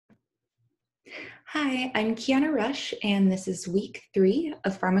Hi, I'm Kiana Rush, and this is week 3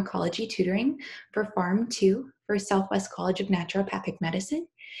 of pharmacology tutoring for Pharm 2 for Southwest College of Naturopathic Medicine.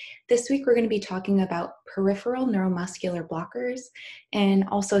 This week, we're going to be talking about peripheral neuromuscular blockers and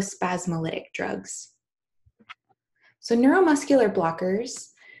also spasmolytic drugs. So, neuromuscular blockers,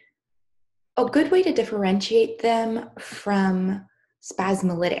 a good way to differentiate them from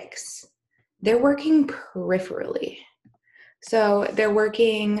spasmolytics, they're working peripherally. So, they're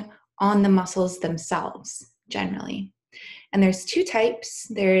working on the muscles themselves generally. And there's two types.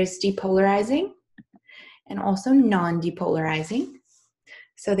 There's depolarizing and also non-depolarizing.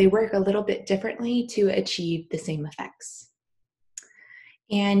 So they work a little bit differently to achieve the same effects.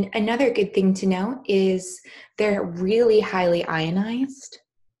 And another good thing to know is they're really highly ionized.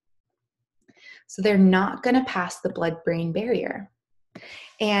 So they're not going to pass the blood-brain barrier.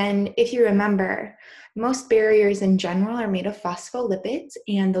 And if you remember, most barriers in general are made of phospholipids,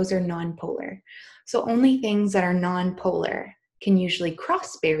 and those are nonpolar. So only things that are nonpolar can usually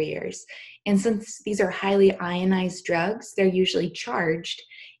cross barriers. And since these are highly ionized drugs, they're usually charged,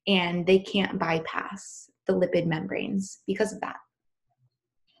 and they can't bypass the lipid membranes because of that.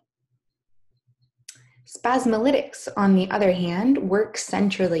 Spasmolytics, on the other hand, work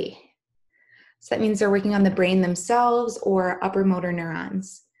centrally. So that means they're working on the brain themselves or upper motor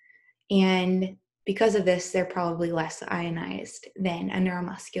neurons. And because of this, they're probably less ionized than a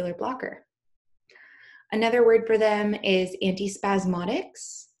neuromuscular blocker. Another word for them is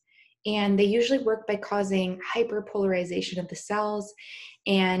antispasmodics, and they usually work by causing hyperpolarization of the cells,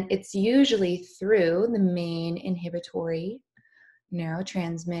 and it's usually through the main inhibitory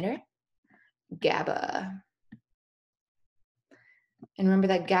neurotransmitter, GABA. And remember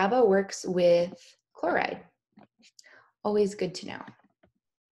that GABA works with chloride. Always good to know.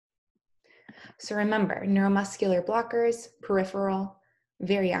 So remember, neuromuscular blockers, peripheral,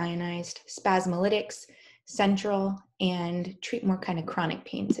 very ionized, spasmolytics, central, and treat more kind of chronic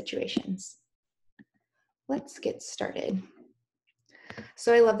pain situations. Let's get started.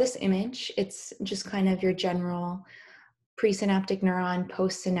 So I love this image. It's just kind of your general presynaptic neuron,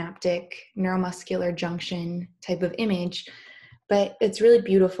 postsynaptic neuromuscular junction type of image, but it's really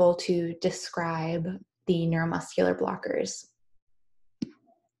beautiful to describe the neuromuscular blockers.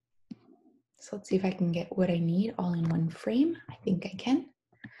 So let's see if I can get what I need all in one frame. I think I can.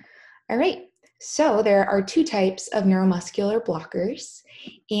 All right, so there are two types of neuromuscular blockers,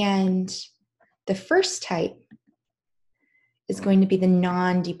 and the first type is going to be the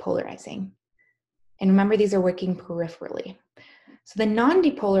non-depolarizing. And remember, these are working peripherally. So the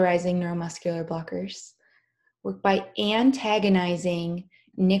non-depolarizing neuromuscular blockers work by antagonizing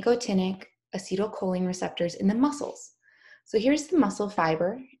nicotinic acetylcholine receptors in the muscles. So here's the muscle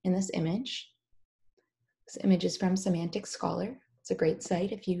fiber in this image. This image is from Semantic Scholar. It's a great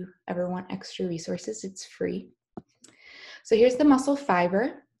site if you ever want extra resources, it's free. So here's the muscle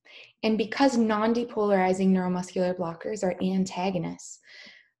fiber, and because non-depolarizing neuromuscular blockers are antagonists,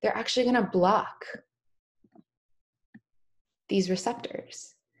 they're actually going to block these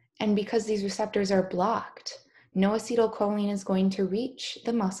receptors. And because these receptors are blocked, no acetylcholine is going to reach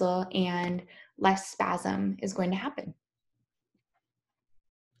the muscle and less spasm is going to happen.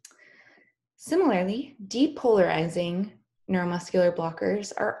 Similarly, depolarizing neuromuscular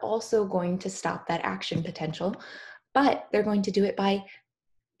blockers are also going to stop that action potential, but they're going to do it by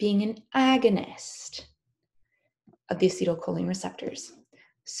being an agonist of the acetylcholine receptors.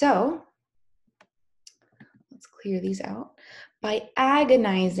 So let's clear these out. By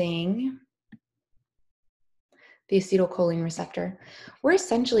agonizing the acetylcholine receptor, we're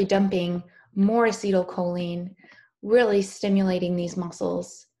essentially dumping more acetylcholine, really stimulating these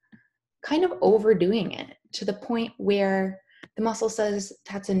muscles, kind of overdoing it to the point where the muscle says,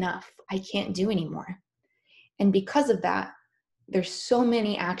 that's enough, I can't do anymore. And because of that, there's so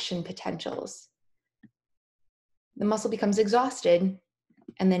many action potentials. The muscle becomes exhausted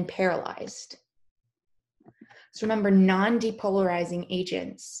and then paralyzed. So remember, non-depolarizing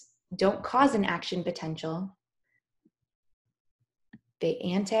agents don't cause an action potential. They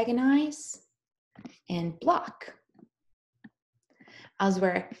antagonize and block.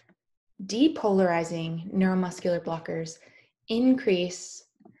 Elsewhere, depolarizing neuromuscular blockers increase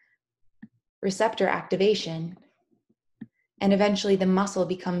receptor activation, and eventually the muscle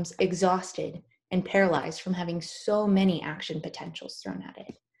becomes exhausted and paralyzed from having so many action potentials thrown at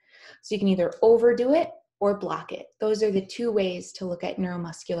it. So you can either overdo it or block it. Those are the two ways to look at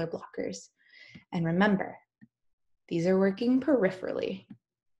neuromuscular blockers. And remember, these are working peripherally.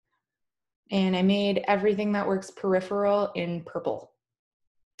 And I made everything that works peripheral in purple.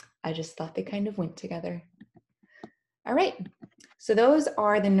 I just thought they kind of went together. All right, so those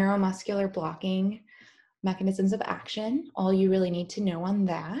are the neuromuscular blocking mechanisms of action. All you really need to know on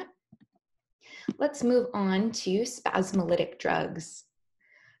that. Let's move on to spasmolytic drugs.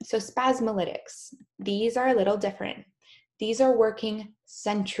 So spasmolytics, these are a little different. These are working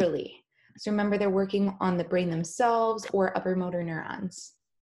centrally. So remember, they're working on the brain themselves or upper motor neurons.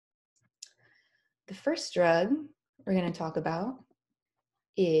 The first drug we're going to talk about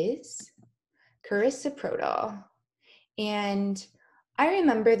is carisoprodol. And I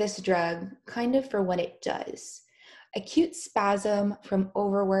remember this drug kind of for what it does. Acute spasm from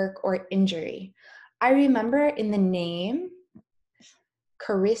overwork or injury. I remember in the name,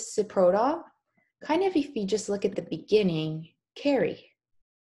 carisoprodol, kind of if you just look at the beginning, carry.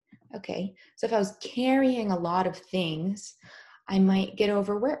 Okay, so if I was carrying a lot of things, I might get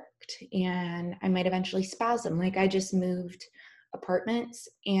overworked and I might eventually spasm. Like I just moved apartments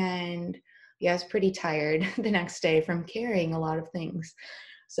and I was pretty tired the next day from carrying a lot of things.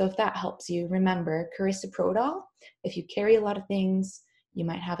 So if that helps you, remember carisoprodol. If you carry a lot of things, you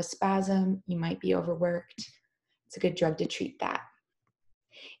might have a spasm, you might be overworked. It's a good drug to treat that.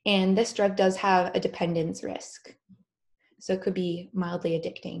 And this drug does have a dependence risk. So it could be mildly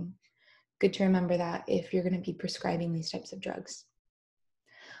addicting. Good to remember that if you're going to be prescribing these types of drugs.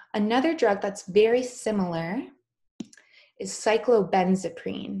 Another drug that's very similar is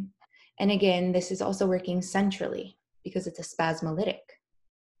cyclobenzaprine. And again, this is also working centrally because it's a spasmolytic.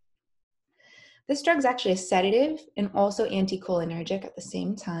 This drug is actually a sedative and also anticholinergic at the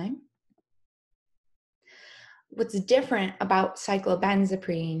same time. What's different about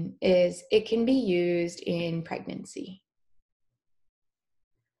cyclobenzaprine is it can be used in pregnancy.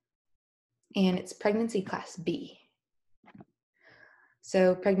 And it's pregnancy class B.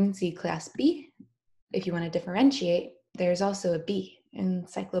 So pregnancy class B, if you want to differentiate, there's also a B in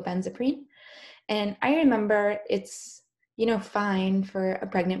cyclobenzaprine. And I remember it's, fine for a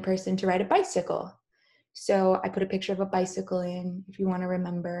pregnant person to ride a bicycle. So I put a picture of a bicycle in, if you want to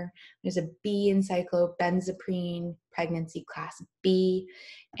remember. There's a B in cyclobenzaprine, pregnancy class B,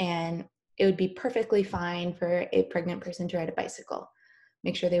 and it would be perfectly fine for a pregnant person to ride a bicycle.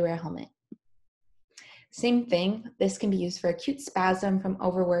 Make sure they wear a helmet. Same thing, this can be used for acute spasm from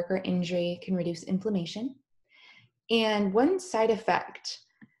overwork or injury, can reduce inflammation. And one side effect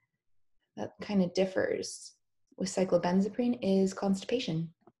that kind of differs with cyclobenzaprine is constipation.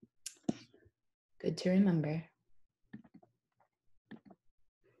 Good to remember.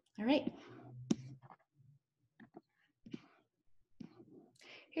 All right.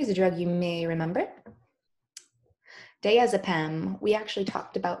 Here's a drug you may remember. Diazepam. We actually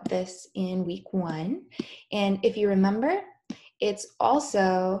talked about this in week 1. And if you remember, it's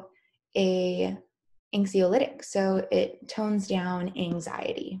also an anxiolytic, so it tones down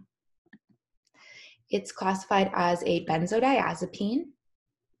anxiety. It's classified as a benzodiazepine.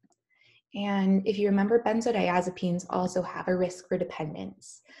 And if you remember, benzodiazepines also have a risk for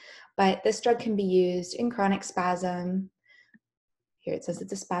dependence. But this drug can be used in chronic spasm. Here it says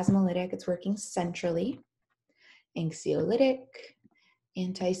it's a spasmolytic. It's working centrally. Anxiolytic,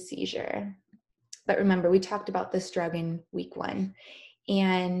 anti-seizure. But remember, we talked about this drug in week 1.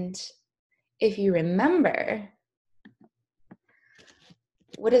 And if you remember,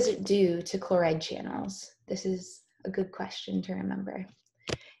 what does it do to chloride channels? This is a good question to remember.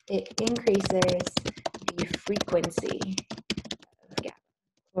 It increases the frequency of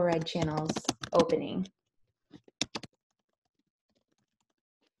chloride channels opening.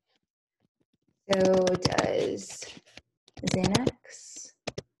 So does Xanax,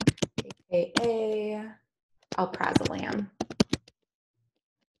 aka alprazolam.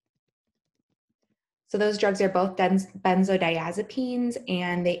 So those drugs are both benzodiazepines,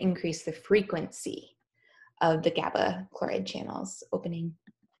 and they increase the frequency of the GABA chloride channels opening.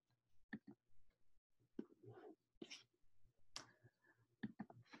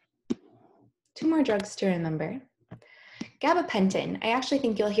 Two more drugs to remember. Gabapentin. I actually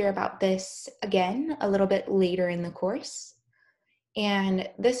think you'll hear about this again a little bit later in the course. And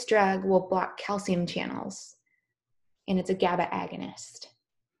this drug will block calcium channels, and it's a GABA agonist.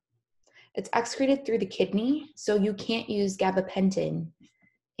 It's excreted through the kidney, so you can't use gabapentin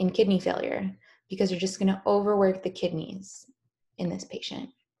in kidney failure because you're just going to overwork the kidneys in this patient.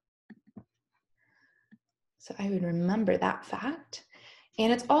 So I would remember that fact.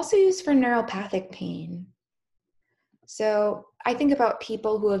 And it's also used for neuropathic pain. So I think about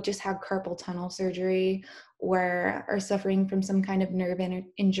people who have just had carpal tunnel surgery or are suffering from some kind of nerve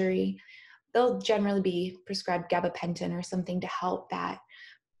injury. They'll generally be prescribed gabapentin or something to help that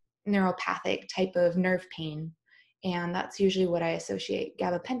neuropathic type of nerve pain. And that's usually what I associate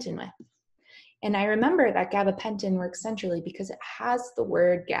gabapentin with. And I remember that gabapentin works centrally because it has the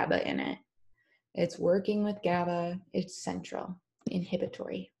word GABA in it. It's working with GABA, it's central,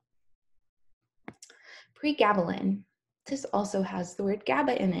 inhibitory. Pregabalin, this also has the word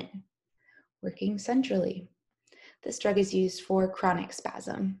GABA in it, working centrally. This drug is used for chronic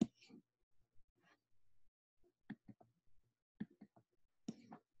spasm.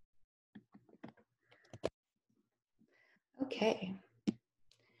 Okay,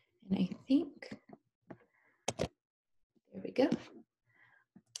 and I think, there we go.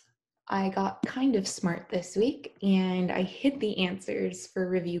 I got kind of smart this week and I hid the answers for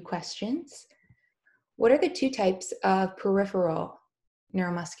review questions. What are the two types of peripheral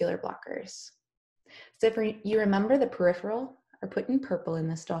neuromuscular blockers? So if you remember, the peripheral are put in purple in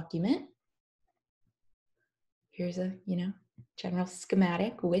this document. Here's a, general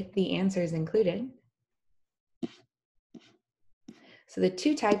schematic with the answers included. So the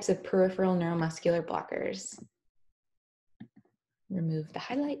two types of peripheral neuromuscular blockers. Remove the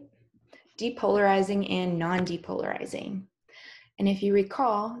highlight. Depolarizing and non-depolarizing. And if you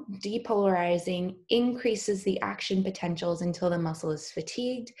recall, depolarizing increases the action potentials until the muscle is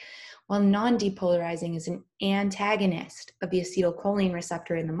fatigued, while non-depolarizing is an antagonist of the acetylcholine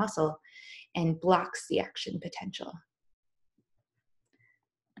receptor in the muscle and blocks the action potential.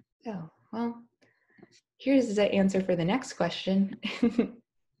 Oh, well, here's the answer for the next question.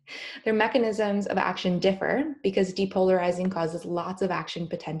 Their mechanisms of action differ because depolarizing causes lots of action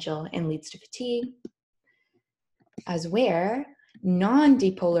potential and leads to fatigue, as where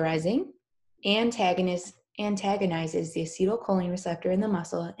non-depolarizing antagonizes the acetylcholine receptor in the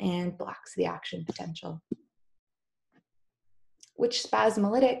muscle and blocks the action potential. Which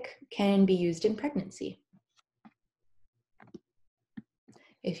spasmolytic can be used in pregnancy?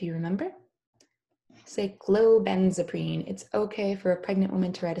 If you remember, cyclobenzaprine. It's okay for a pregnant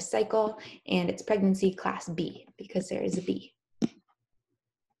woman to ride a cycle, and it's pregnancy class B because there is a B.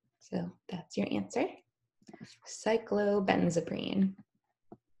 So that's your answer. Cyclobenzaprine.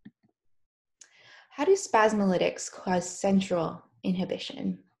 How do spasmolytics cause central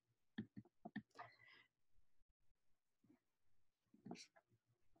inhibition?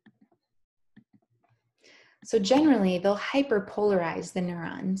 So generally, they'll hyperpolarize the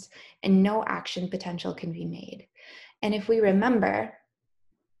neurons and no action potential can be made. And if we remember,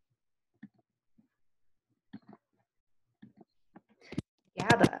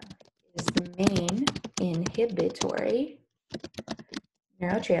 GABA is the main inhibitory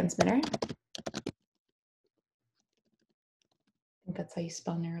neurotransmitter. I think that's how you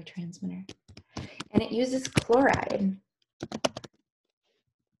spell neurotransmitter. And it uses chloride.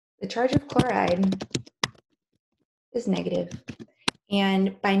 The charge of chloride is negative.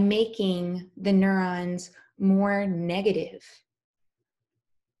 And by making the neurons more negative,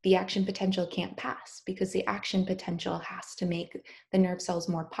 the action potential can't pass because the action potential has to make the nerve cells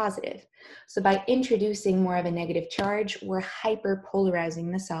more positive. So by introducing more of a negative charge, we're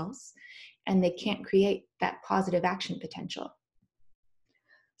hyperpolarizing the cells and they can't create that positive action potential.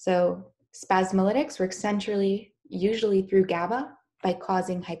 So spasmolytics work centrally, usually through GABA, by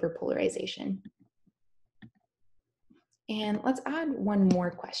causing hyperpolarization. And let's add one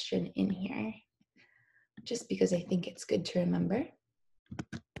more question in here, just because I think it's good to remember.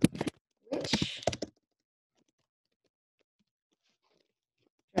 Which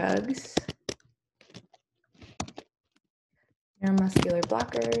drugs, neuromuscular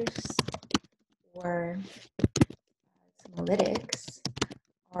blockers, or spasmolytics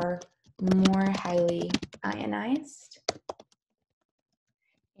are more highly ionized?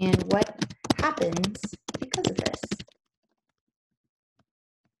 And what happens because of this?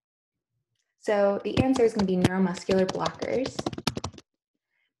 So the answer is going to be neuromuscular blockers.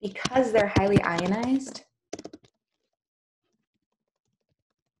 Because they're highly ionized,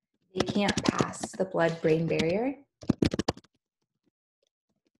 they can't pass the blood-brain barrier,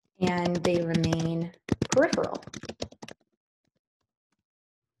 and they remain peripheral.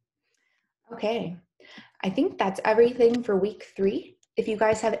 Okay, I think that's everything for week 3. If you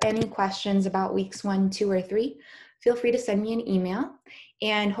guys have any questions about weeks 1, 2, or 3, feel free to send me an email,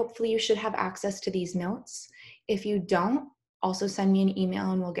 and hopefully you should have access to these notes. If you don't, also send me an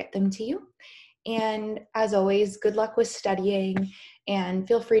email and we'll get them to you. And as always, good luck with studying, and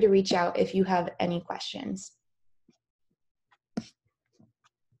feel free to reach out if you have any questions.